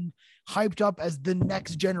all being hyped up as the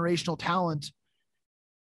next generational talent.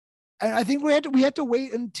 And I think we had to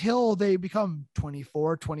wait until they become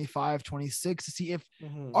 24, 25, 26 to see if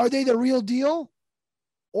are they the real deal,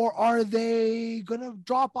 or are they going to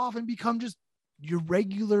drop off and become just your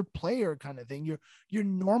regular player kind of thing, your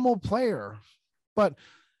normal player. But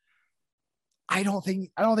I don't think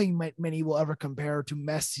many will ever compare to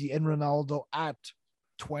Messi and Ronaldo at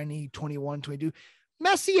 20, 21, 22.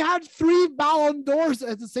 Messi had 3 Ballon d'Ors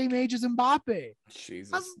at the same age as Mbappe.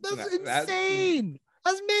 Jesus. That's insane.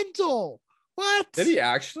 That's mental. What? Did he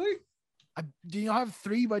actually? Do you have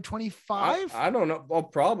 3 by 25? I don't know. Well,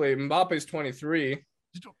 probably. Mbappe's 23. I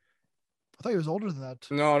thought he was older than that.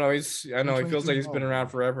 No, I know he feels like he's been around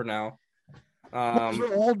forever now.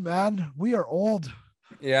 We're old, man. We are old.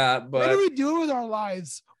 Yeah, but what are we doing with our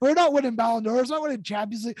lives? We're not winning Ballon d'Ors, not winning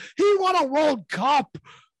Champions League. He won a World Cup.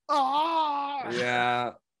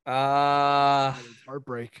 Yeah.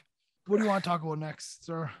 Heartbreak. What do you want to talk about next,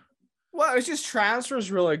 sir? Well, it's just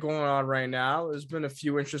transfers really going on right now. There's been a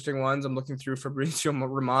few interesting ones. I'm looking through Fabrizio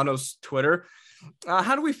Romano's Twitter.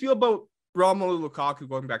 How do we feel about Romelu Lukaku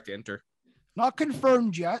going back to Inter? Not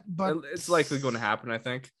confirmed yet, but it's likely going to happen, I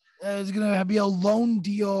think. It's going to be a loan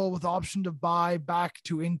deal with option to buy back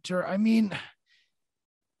to Inter. I mean,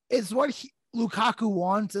 it's what Lukaku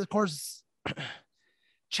wants. Of course,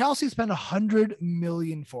 Chelsea spent 100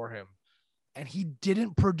 million for him, and he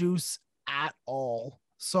didn't produce at all.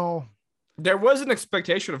 So there was an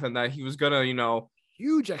expectation of him that he was going to,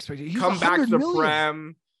 huge expectation. Come back to the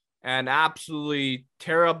Prem and absolutely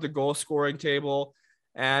tear up the goal scoring table.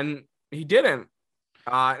 And he didn't.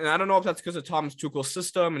 And I don't know if that's because of Thomas Tuchel's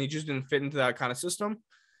system and he just didn't fit into that kind of system.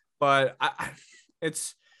 But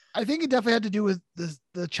I think it definitely had to do with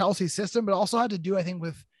the Chelsea system, but also had to do, I think,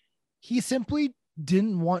 with he simply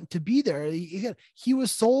didn't want to be there. He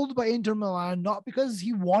was sold by Inter Milan, not because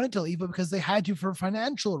he wanted to leave, but because they had to for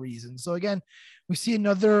financial reasons. So again, we see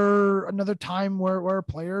another time where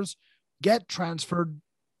players get transferred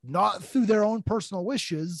not through their own personal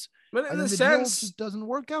wishes, but in a sense, it doesn't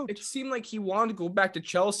work out. It seemed like he wanted to go back to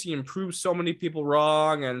Chelsea and prove so many people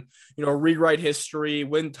wrong, and rewrite history,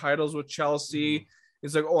 win titles with Chelsea.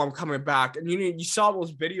 He's like, "Oh, I'm coming back," and you saw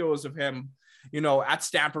those videos of him, at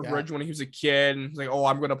Stamford Bridge when he was a kid, and he's like, "Oh,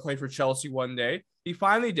 I'm going to play for Chelsea one day." He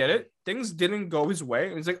finally did it. Things didn't go his way,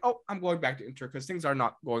 and he's like, "Oh, I'm going back to Inter because things are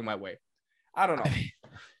not going my way." I don't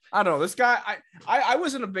know. This guy, I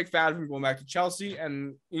wasn't a big fan of him going back to Chelsea,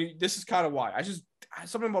 and this is kind of why.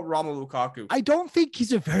 Something about Romelu Lukaku. I don't think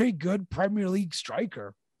he's a very good Premier League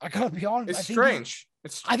striker. I gotta be honest. It's strange.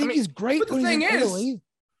 I think he's great. But the thing is,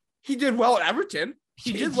 he did well at Everton.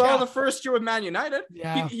 He did well the first year with Man United.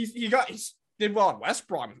 Yeah. He did well at West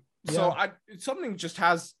Brom. So something just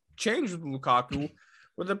has changed with Lukaku,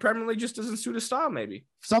 where the Premier League just doesn't suit his style. Maybe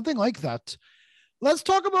something like that. Let's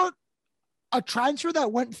talk about a transfer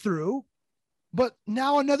that went through, but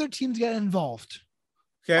now another team's getting involved.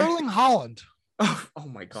 Okay. Erling Haaland. Oh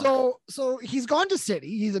my God. So he's gone to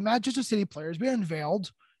City. He's a Manchester City player. He's been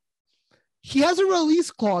unveiled. He has a release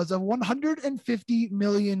clause of 150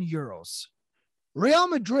 million euros. Real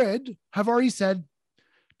Madrid have already said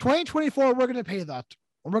 2024, we're going to pay that.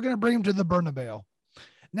 And we're going to bring him to the Bernabeu.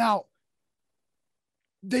 Now,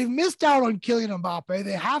 they've missed out on Kylian Mbappe.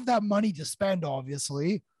 They have that money to spend,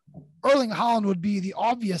 obviously. Erling Haaland would be the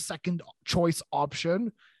obvious second choice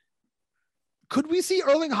option. Could we see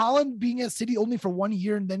Erling Haaland being at City only for 1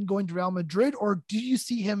 year and then going to Real Madrid? Or do you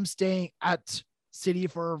see him staying at City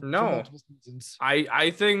for multiple seasons.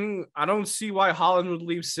 I think I don't see why Haaland would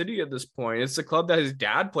leave City at this point. It's the club that his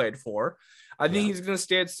dad played for. I think he's going to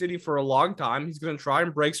stay at City for a long time. He's going to try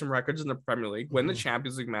and break some records in the Premier League, win the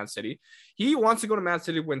Champions League, Man City. He wants to go to Man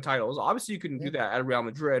City to win titles. Obviously, you couldn't do that at Real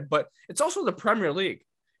Madrid, but it's also the Premier League.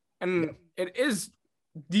 And it is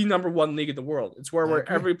the number one league in the world. It's where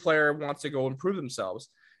every player wants to go improve themselves.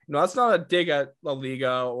 You know, that's not a dig at La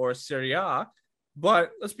Liga or Serie A,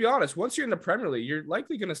 but let's be honest. Once you're in the Premier League, you're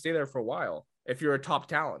likely going to stay there for a while if you're a top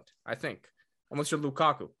talent, I think, unless you're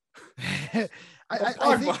Lukaku.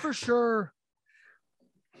 I think for sure.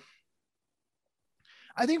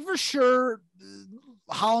 I think for sure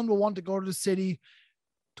Haaland will want to go to the City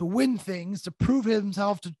to win things, to prove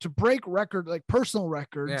himself, to break record, like personal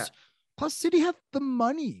records. Yeah. Plus, City have the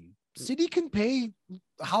money. City can pay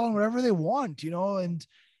Haaland whatever they want, you know, and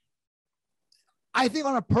I think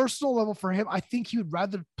on a personal level for him, I think he would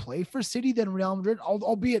rather play for City than Real Madrid,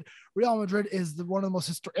 albeit Real Madrid is one of the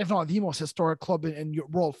most, if not the most historic club in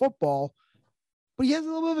world football. But he has a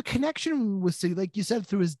little bit of a connection with City, like you said,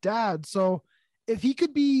 through his dad. So if he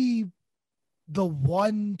could be the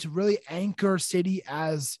one to really anchor City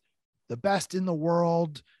as the best in the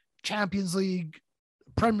world, Champions League,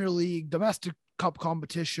 Premier League, domestic cup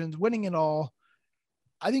competitions, winning it all,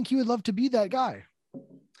 I think he would love to be that guy.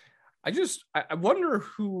 I wonder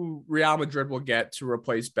who Real Madrid will get to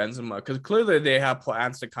replace Benzema, because clearly they have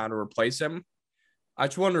plans to kind of replace him. I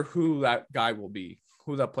just wonder who that guy will be,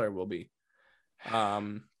 who that player will be. I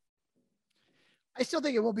still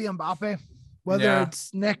think it will be Mbappe, whether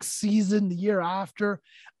it's next season, the year after.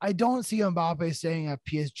 I don't see Mbappe staying at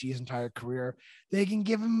PSG his entire career. They can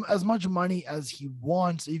give him as much money as he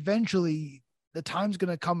wants. Eventually, the time's going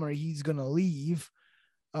to come where he's going to leave.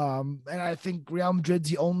 And I think Real Madrid's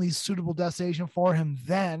the only suitable destination for him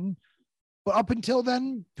then. But up until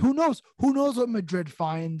then, who knows? Who knows what Madrid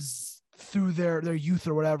finds through their youth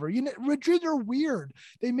or whatever. You know, Madrid are weird.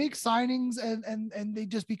 They make signings and they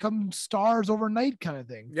just become stars overnight kind of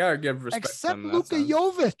thing. Yeah, give respect. Except Luka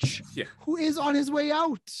Jovic, who is on his way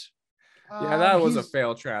out. Yeah, that was a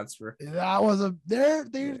failed transfer. That was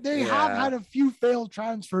they have had a few failed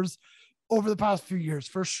transfers over the past few years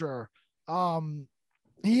for sure.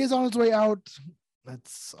 He is on his way out.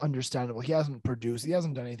 That's understandable. He hasn't produced. He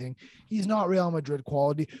hasn't done anything. He's not Real Madrid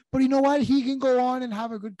quality. But you know what? He can go on and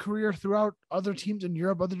have a good career throughout other teams in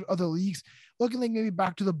Europe, other leagues. Looking like maybe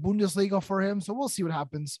back to the Bundesliga for him. So we'll see what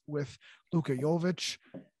happens with Luka Jovic.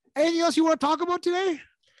 Anything else you want to talk about today?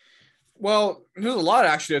 Well, there's a lot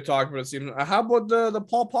actually to talk about. It seems. How about the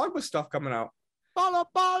Paul Pogba stuff coming out? Paul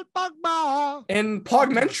Pogba. And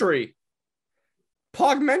Pogmentary.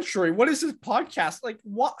 Pogmentary. What is this podcast? Like,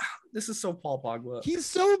 what? This is so Paul Pogba. He's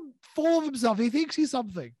so full of himself. He thinks he's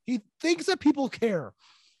something. He thinks that people care.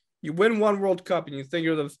 You win one World Cup and you think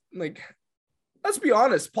you're the, like, let's be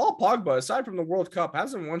honest. Paul Pogba, aside from the World Cup,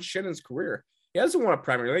 hasn't won shit in his career. He hasn't won a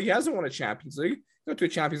Premier League. He hasn't won a Champions League. He got to a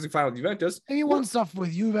Champions League final with Juventus. And he won stuff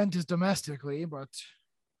with Juventus domestically, but.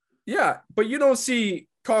 Yeah, but you don't see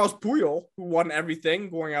Carlos Puyol, who won everything,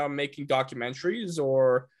 going out and making documentaries,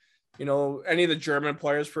 or, you know, any of the German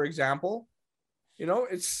players, for example. You know,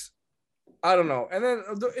 I don't know. And then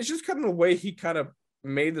it's just kind of the way he kind of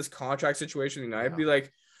made this contract situation in United. Be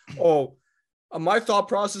like, oh, my thought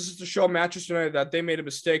process is to show Manchester United that they made a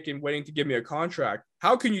mistake in waiting to give me a contract.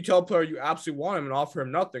 How can you tell a player you absolutely want him and offer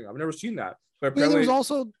him nothing? I've never seen that. But apparently, there was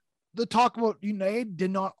also the talk about United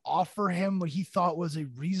did not offer him what he thought was a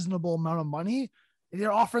reasonable amount of money.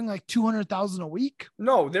 They're offering like $200,000 a week.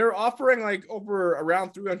 No, they're offering like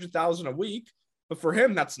around $300,000 a week. But for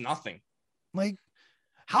him, that's nothing. Like,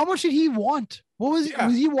 how much did he want? What was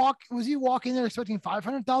was he walking there expecting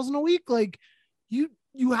 $500,000 a week? Like, you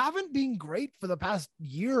haven't been great for the past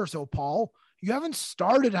year or so, Paul. You haven't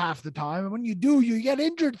started half the time, and when you do, you get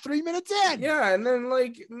injured 3 minutes in. Yeah, and then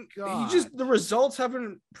like the results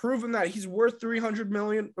haven't proven that he's worth $300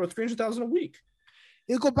 million or $300,000 a week.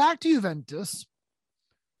 He'll go back to Juventus.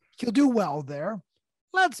 He'll do well there.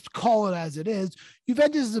 Let's call it as it is.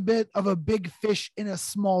 Juventus is a bit of a big fish in a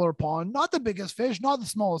smaller pond. Not the biggest fish, not the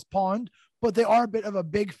smallest pond, but they are a bit of a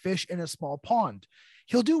big fish in a small pond.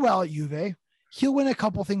 He'll do well at Juve. He'll win a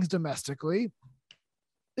couple things domestically.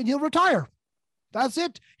 Then he'll retire. That's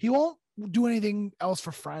it. He won't do anything else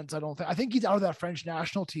for France, I don't think. I think he's out of that French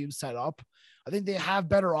national team set up. I think they have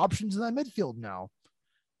better options in that midfield now.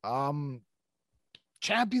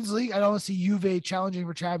 Champions League, I don't see Juve challenging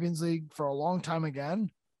for Champions League for a long time again.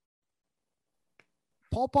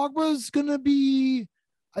 Paul Pogba is going to be,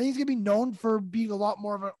 I think he's going to be known for being a lot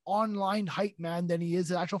more of an online hype man than he is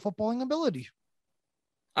an actual footballing ability.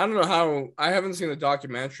 I don't know how. I haven't seen the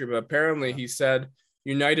documentary, but apparently he said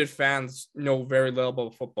United fans know very little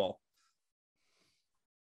about football.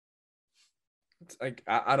 It's like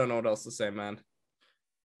I don't know what else to say, man.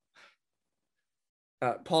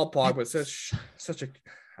 Paul Pogba such a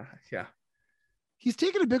yeah. He's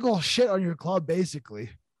taking a big old shit on your club, basically.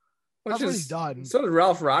 That's what he's done. So did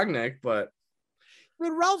Ralph Ragnick, but I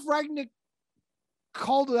mean, Ralph Ragnick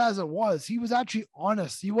called it as it was. He was actually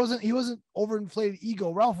honest. He wasn't overinflated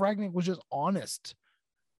ego. Ralph Ragnick was just honest.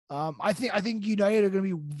 I think United are going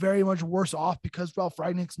to be very much worse off because Ralph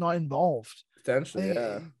Ragnick's not involved. Potentially,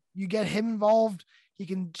 yeah. You get him involved, he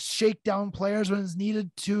can shake down players when it's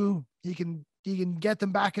needed to. He can get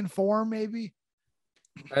them back in form, maybe.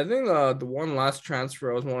 I think the one last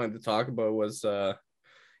transfer I was wanting to talk about was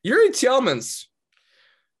Yuri Tielemans.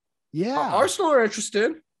 Yeah, Arsenal are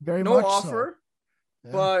interested. Very no much offer, so.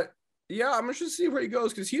 Yeah. but yeah, I'm interested to see where he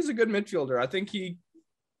goes because he's a good midfielder. I think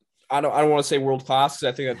I don't want to say world class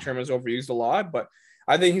because I think that term is overused a lot, but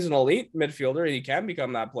I think he's an elite midfielder. He can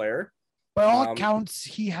become that player. By all accounts,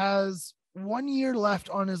 he has 1 year left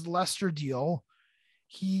on his Leicester deal.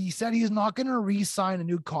 He said he's not going to re-sign a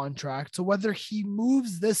new contract. So whether he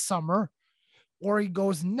moves this summer or he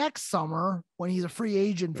goes next summer when he's a free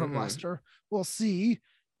agent from Leicester, we'll see.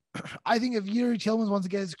 I think if Yuri Tielemans wants to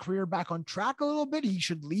get his career back on track a little bit, he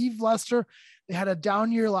should leave Leicester. They had a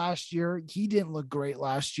down year last year. He didn't look great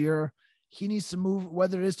last year. He needs to move,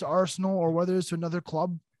 whether it is to Arsenal or whether it's to another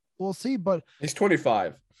club. We'll see. But he's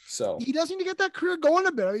 25. So he does need to get that career going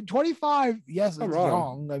a bit. I mean, 25, yes, it's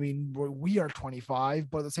young. I mean, we are 25,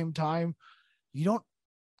 but at the same time, you're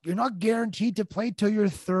not guaranteed to play till you're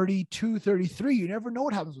 32, 33. You never know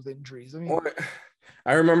what happens with injuries. I mean,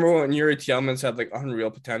 I remember when Yuri Tielemans had like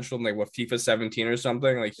unreal potential in like FIFA 17 or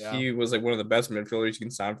something. Like he was like one of the best midfielders you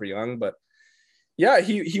can sign for young. But yeah,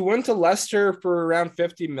 he went to Leicester for around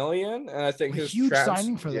 50 million, and I think his huge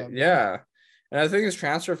signing for them. Yeah, and I think his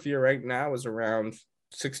transfer fee right now is around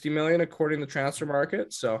 60 million according to Transfer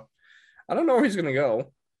Market. So I don't know where he's going to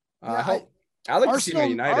go. I like to see him at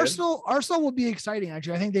United. Arsenal will be exciting.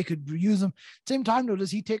 Actually, I think they could use him. Same time though,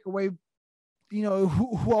 does he take away,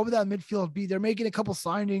 who would that midfield be? They're making a couple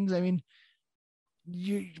signings. I mean,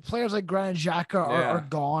 players like Granit Xhaka are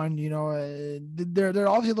gone. They're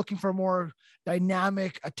obviously looking for a more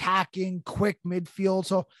dynamic, attacking, quick midfield.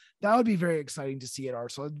 So that would be very exciting to see at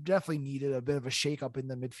Arsenal. It definitely needed a bit of a shakeup in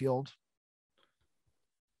the midfield.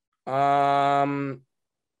 And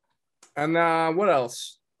what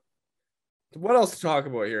else? What else to talk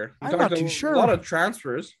about here? I'm not too sure. A lot of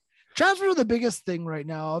transfers. Transfers are the biggest thing right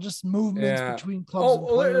now. Just movements between clubs and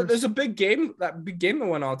players. There's a big game that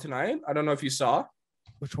went on tonight. I don't know if you saw.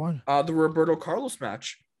 Which one? The Roberto Carlos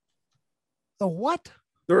match. The what?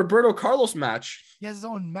 The Roberto Carlos match. He has his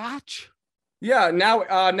own match. Yeah.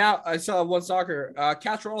 Now I saw One Soccer.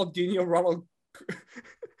 Catch Ronaldinho,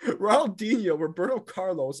 Roberto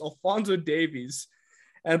Carlos, Alphonso Davies,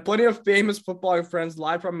 and plenty of famous footballing friends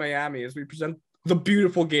live from Miami as we present the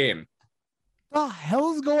beautiful game. The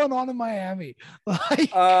hell's going on in Miami?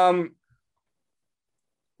 I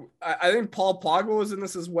think Paul Pogba was in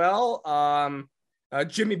this as well.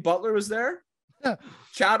 Jimmy Butler was there.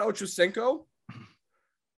 Chad Ochocinco.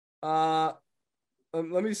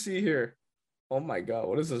 Let me see here. Oh my God,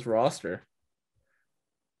 what is this roster?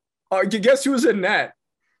 Guess who was in net?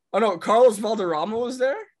 Oh no, Carlos Valderrama was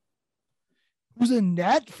there. Who's in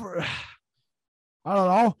net for? I don't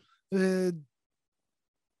know.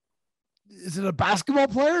 Is it a basketball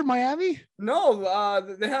player in Miami? No,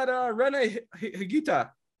 they had Rene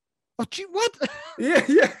Higuita. Oh, gee, what? Yeah.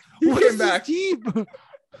 He came back. Team?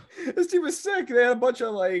 This team was sick. They had a bunch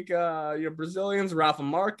of Brazilians. Rafa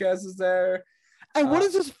Marquez is there. And what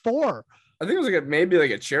is this for? I think it was maybe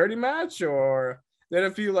a charity match, or they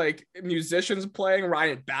had a few musicians playing.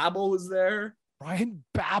 Ryan Babel was there. Ryan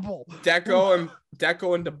Babel. Deco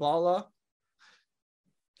and Dybala.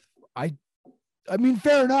 I mean,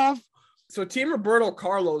 fair enough. So Team Roberto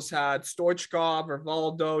Carlos had Stoichkov,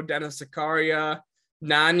 Rivaldo, Dennis Zakaria,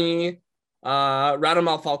 Nani,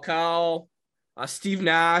 Radamel Falcao, Steve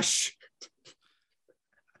Nash.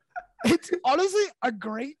 It's honestly a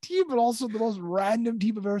great team, but also the most random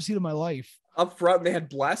team I've ever seen in my life. Up front, they had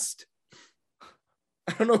Blessed.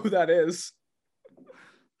 I don't know who that is.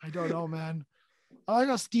 I don't know, man. I like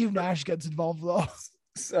how Steve Nash gets involved, though.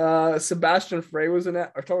 Sebastian Frey was in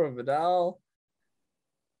it. Arturo Vidal.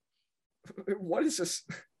 What is this?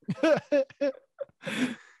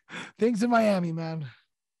 Things in Miami, man.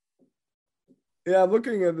 Yeah, I'm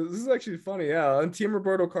looking at this. This is actually funny. Yeah, on Team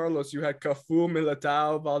Roberto Carlos, you had Cafu,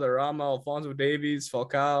 Militao, Valderrama, Alphonso Davies,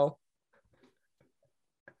 Falcao.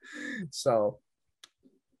 So,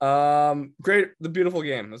 Great, the beautiful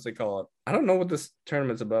game, as they call it. I don't know what this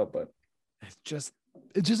tournament's about, but it's just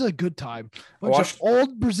a good time. Bunch of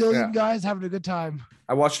old Brazilian guys having a good time.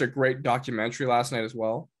 I watched a great documentary last night as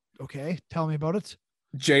well. Okay, tell me about it.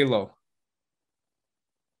 J-Lo.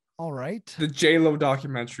 All right. The J-Lo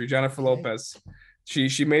documentary, Jennifer Lopez.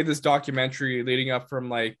 She made this documentary leading up from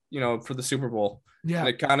for the Super Bowl. Yeah. And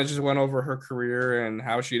it kind of just went over her career and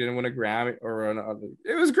how she didn't win a Grammy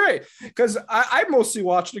it was great because I mostly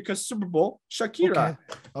watched it because Super Bowl, Shakira.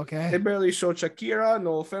 Okay. They barely showed Shakira.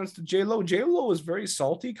 No offense to J-Lo. J-Lo was very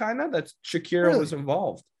salty kind of that Shakira was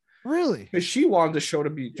involved. Really? Because she wanted the show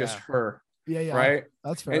to be just her. Yeah. Right?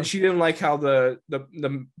 That's fair. And she didn't like how the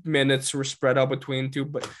minutes were spread out between two,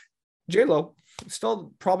 but J-Lo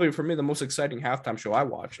still probably for me the most exciting halftime show I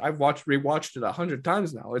watched. I've rewatched it 100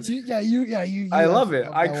 times now. It's I love it.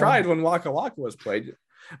 I cried when Waka Waka was played,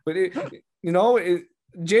 but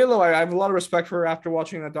J-Lo, I have a lot of respect for her after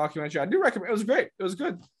watching that documentary. I do recommend. It was great. It was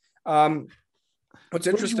good. What's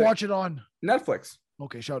interesting? Did you watch it on Netflix?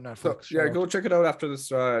 Okay, shout Netflix. So, go check it out after this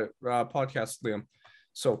podcast, Liam.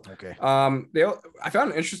 So okay. I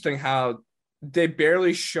found it interesting how they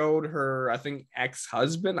barely showed her, I think,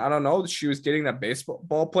 ex-husband. I don't know. She was dating that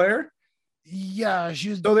baseball player. Yeah, she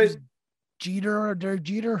was. So Jeter or Derek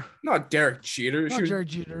Jeter? Not Derek Jeter. Derek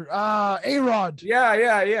Jeter. A-Rod.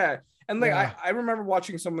 Yeah. And I remember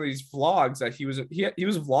watching some of these vlogs that he was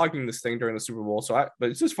vlogging this thing during the Super Bowl.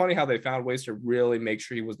 But it's just funny how they found ways to really make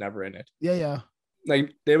sure he was never in it. Yeah.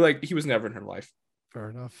 Like they were like he was never in her life.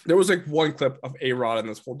 Fair enough. There was like one clip of A-Rod in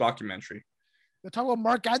this whole documentary. They talk about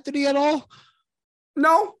Mark Anthony at all?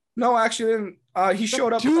 No, actually didn't. He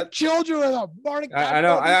showed up. Two children with a Mark Anthony. I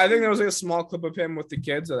know. I think there was like a small clip of him with the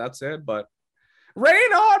kids, so that's it. But rain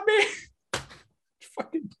on me.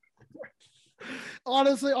 Fucking.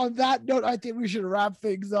 Honestly, on that note, I think we should wrap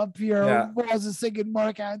things up here. Yeah. Was a singing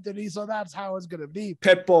Mark Anthony, so that's how it's gonna be.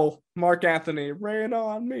 Pitbull, Mark Anthony, rain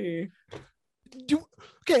on me. Let's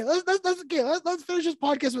finish this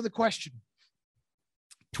podcast with a question.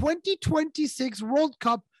 2026 World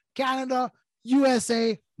Cup, Canada,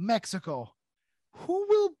 USA, Mexico. Who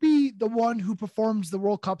will be the one who performs the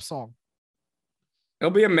World Cup song?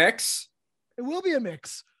 It'll be a mix. It will be a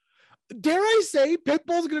mix. Dare I say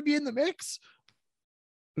Pitbull's going to be in the mix?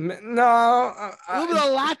 No. A little bit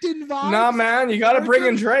of Latin vibe. No, man. You got to bring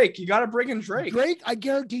in Drake. Drake, I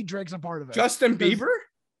guarantee Drake's a part of it. Justin Bieber?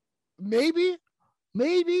 Maybe.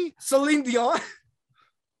 Celine Dion?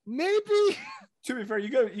 Maybe. To be fair,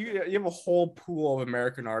 you have a whole pool of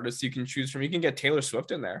American artists you can choose from. You can get Taylor Swift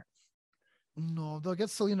in there. No, they'll get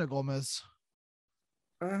Selena Gomez.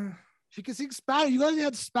 She can sing Spanish. You guys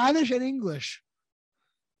have Spanish and English.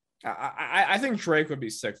 I think Drake would be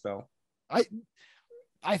sick though. I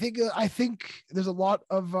think there's a lot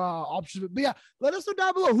of options, but yeah, let us know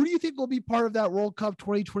down below. Who do you think will be part of that World Cup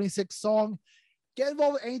 2026 song? Get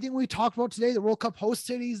involved with anything we talked about today. The World Cup host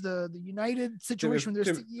cities, the United situation with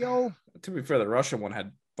their CEO. To be fair, the Russian one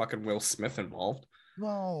had fucking Will Smith involved.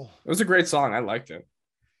 No, it was a great song. I liked it.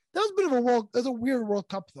 That was a bit of a weird World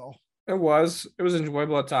Cup though. It was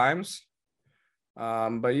enjoyable at times.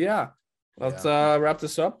 But yeah, let's wrap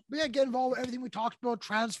this up. But yeah, get involved with everything we talked about: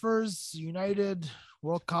 transfers, United,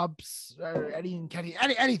 World Cups, Eddie and Kenny,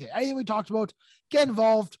 anything we talked about. Get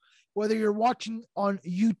involved. Whether you're watching on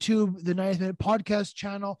YouTube, the 90th Minute Podcast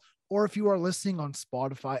channel, or if you are listening on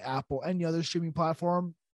Spotify, Apple, any other streaming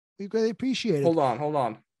platform, we greatly appreciate it. Hold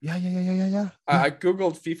on. Yeah. I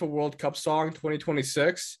Googled FIFA World Cup song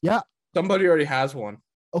 2026. Yeah. Somebody already has one.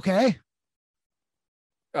 Okay.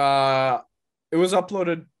 It was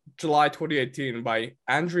uploaded July 2018 by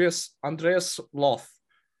Andreas Loth.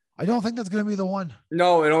 I don't think that's going to be the one.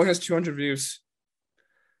 No, it only has 200 views.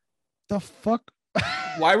 The fuck?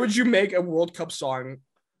 Why would you make a World Cup song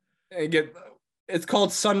and it's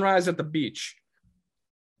called Sunrise at the Beach?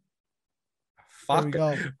 Fuck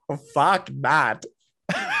that.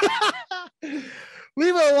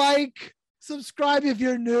 Leave a like, subscribe if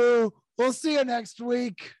you're new. We'll see you next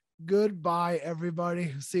week. Goodbye,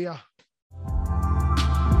 everybody. See ya.